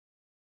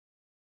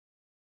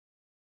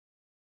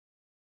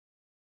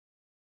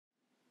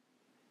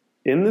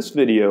In this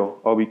video,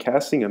 I'll be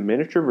casting a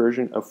miniature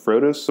version of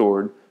Frodo's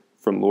sword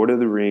from Lord of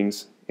the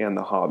Rings and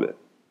The Hobbit.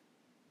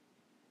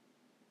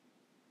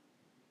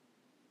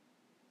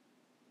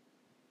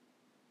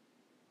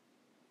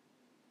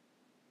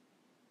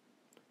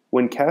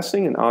 When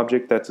casting an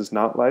object that does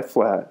not lie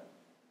flat,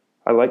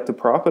 I like to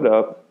prop it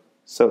up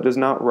so it does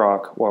not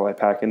rock while I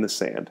pack in the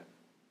sand.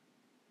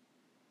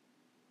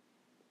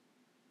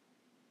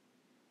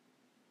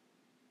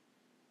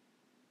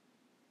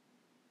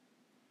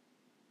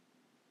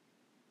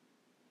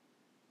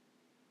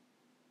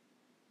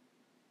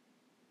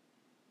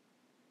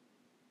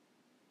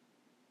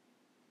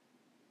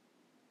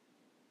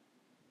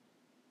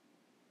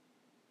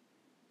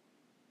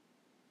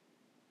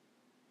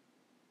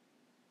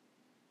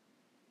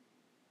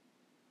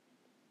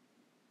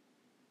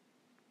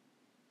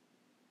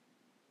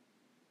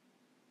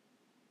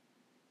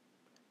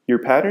 Your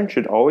pattern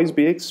should always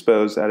be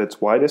exposed at its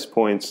widest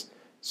points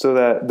so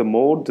that the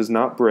mold does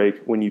not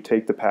break when you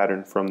take the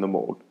pattern from the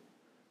mold.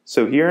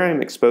 So here I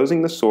am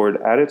exposing the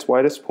sword at its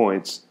widest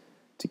points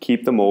to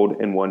keep the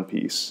mold in one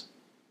piece.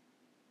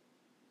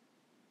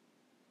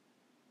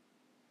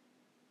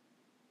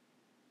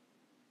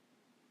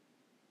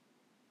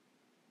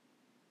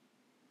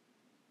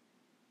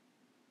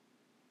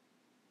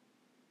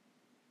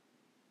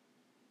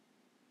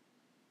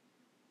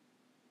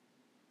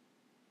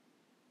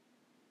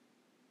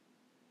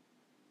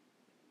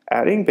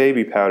 Adding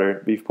baby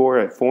powder before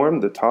I form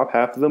the top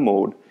half of the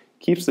mold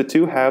keeps the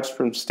two halves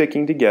from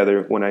sticking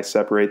together when I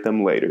separate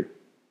them later.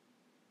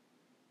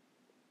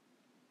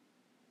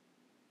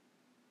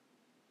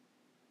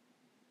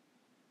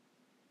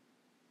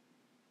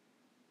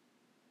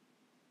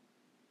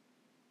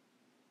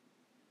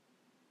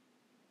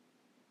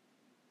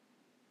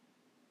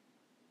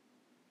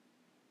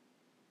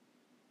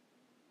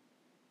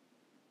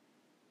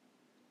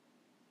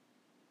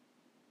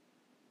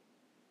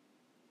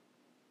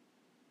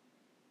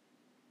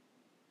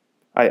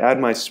 I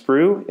add my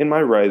sprue in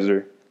my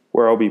riser,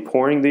 where I'll be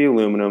pouring the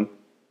aluminum.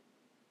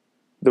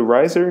 The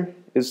riser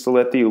is to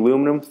let the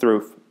aluminum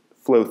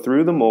flow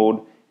through the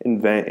mold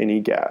and vent any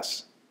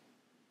gas.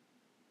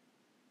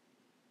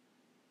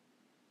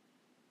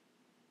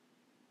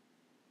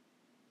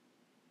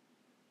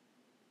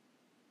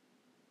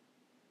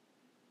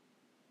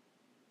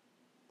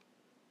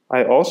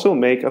 I also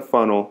make a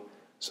funnel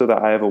so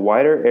that I have a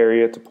wider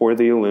area to pour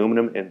the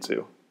aluminum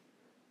into.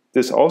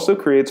 This also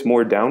creates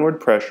more downward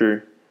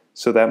pressure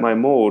so that my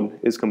mold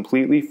is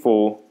completely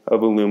full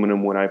of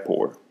aluminum when I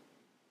pour.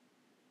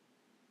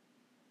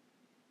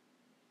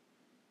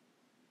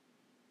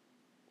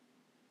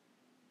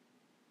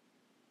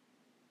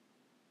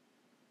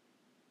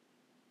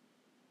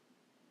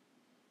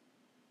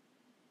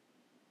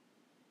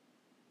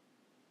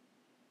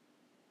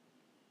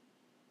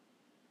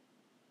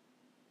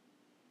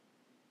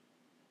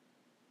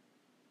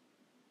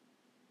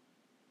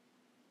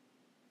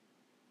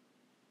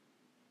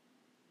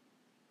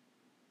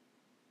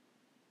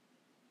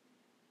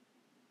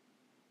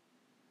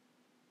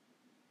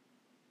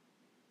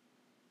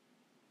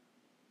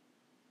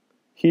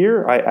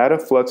 Here I add a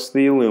flux to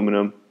the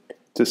aluminum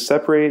to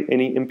separate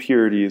any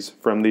impurities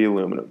from the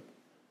aluminum.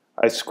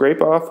 I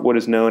scrape off what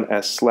is known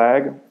as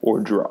slag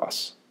or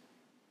dross.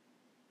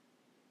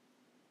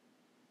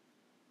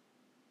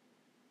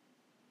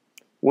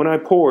 When I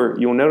pour,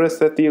 you'll notice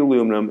that the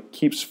aluminum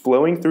keeps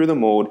flowing through the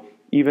mold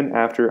even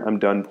after I'm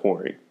done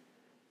pouring.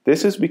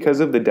 This is because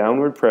of the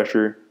downward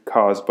pressure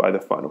caused by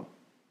the funnel.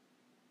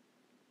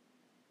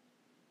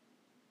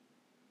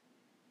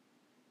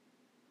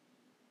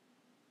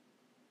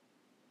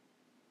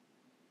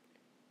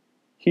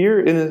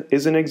 Here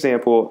is an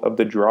example of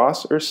the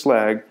dross or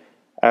slag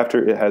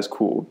after it has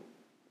cooled.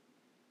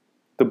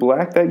 The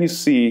black that you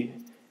see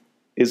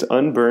is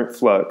unburnt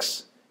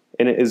flux,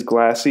 and it is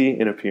glassy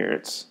in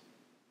appearance.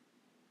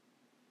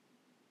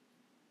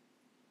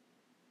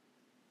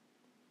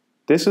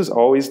 This is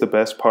always the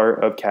best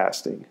part of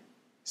casting,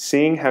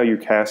 seeing how your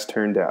cast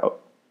turned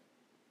out.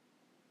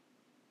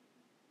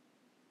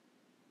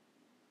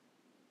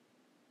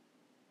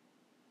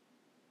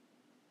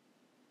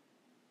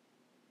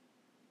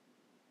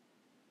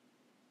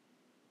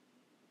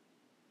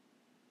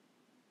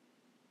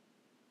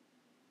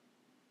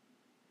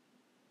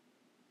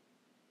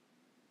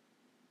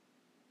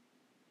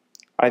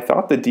 I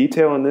thought the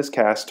detail in this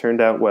cast turned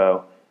out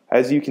well,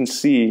 as you can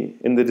see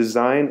in the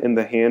design in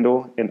the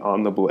handle and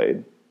on the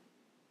blade.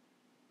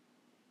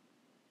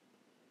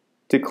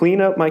 To clean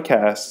up my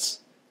casts,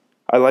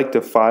 I like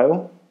to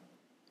file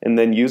and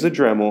then use a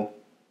Dremel,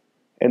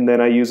 and then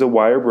I use a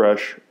wire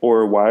brush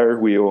or a wire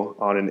wheel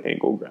on an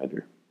angle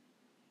grinder.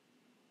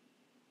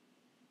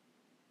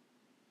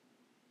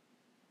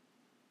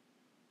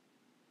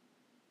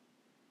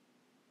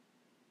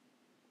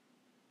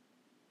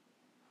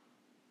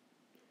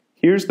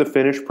 Here's the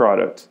finished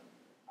product.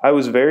 I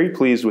was very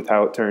pleased with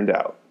how it turned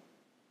out.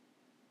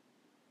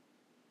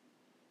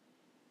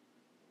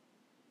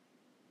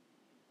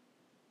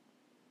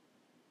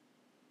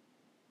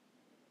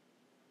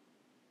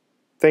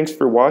 Thanks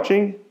for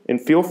watching, and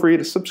feel free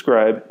to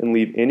subscribe and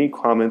leave any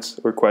comments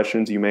or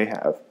questions you may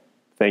have.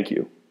 Thank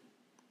you.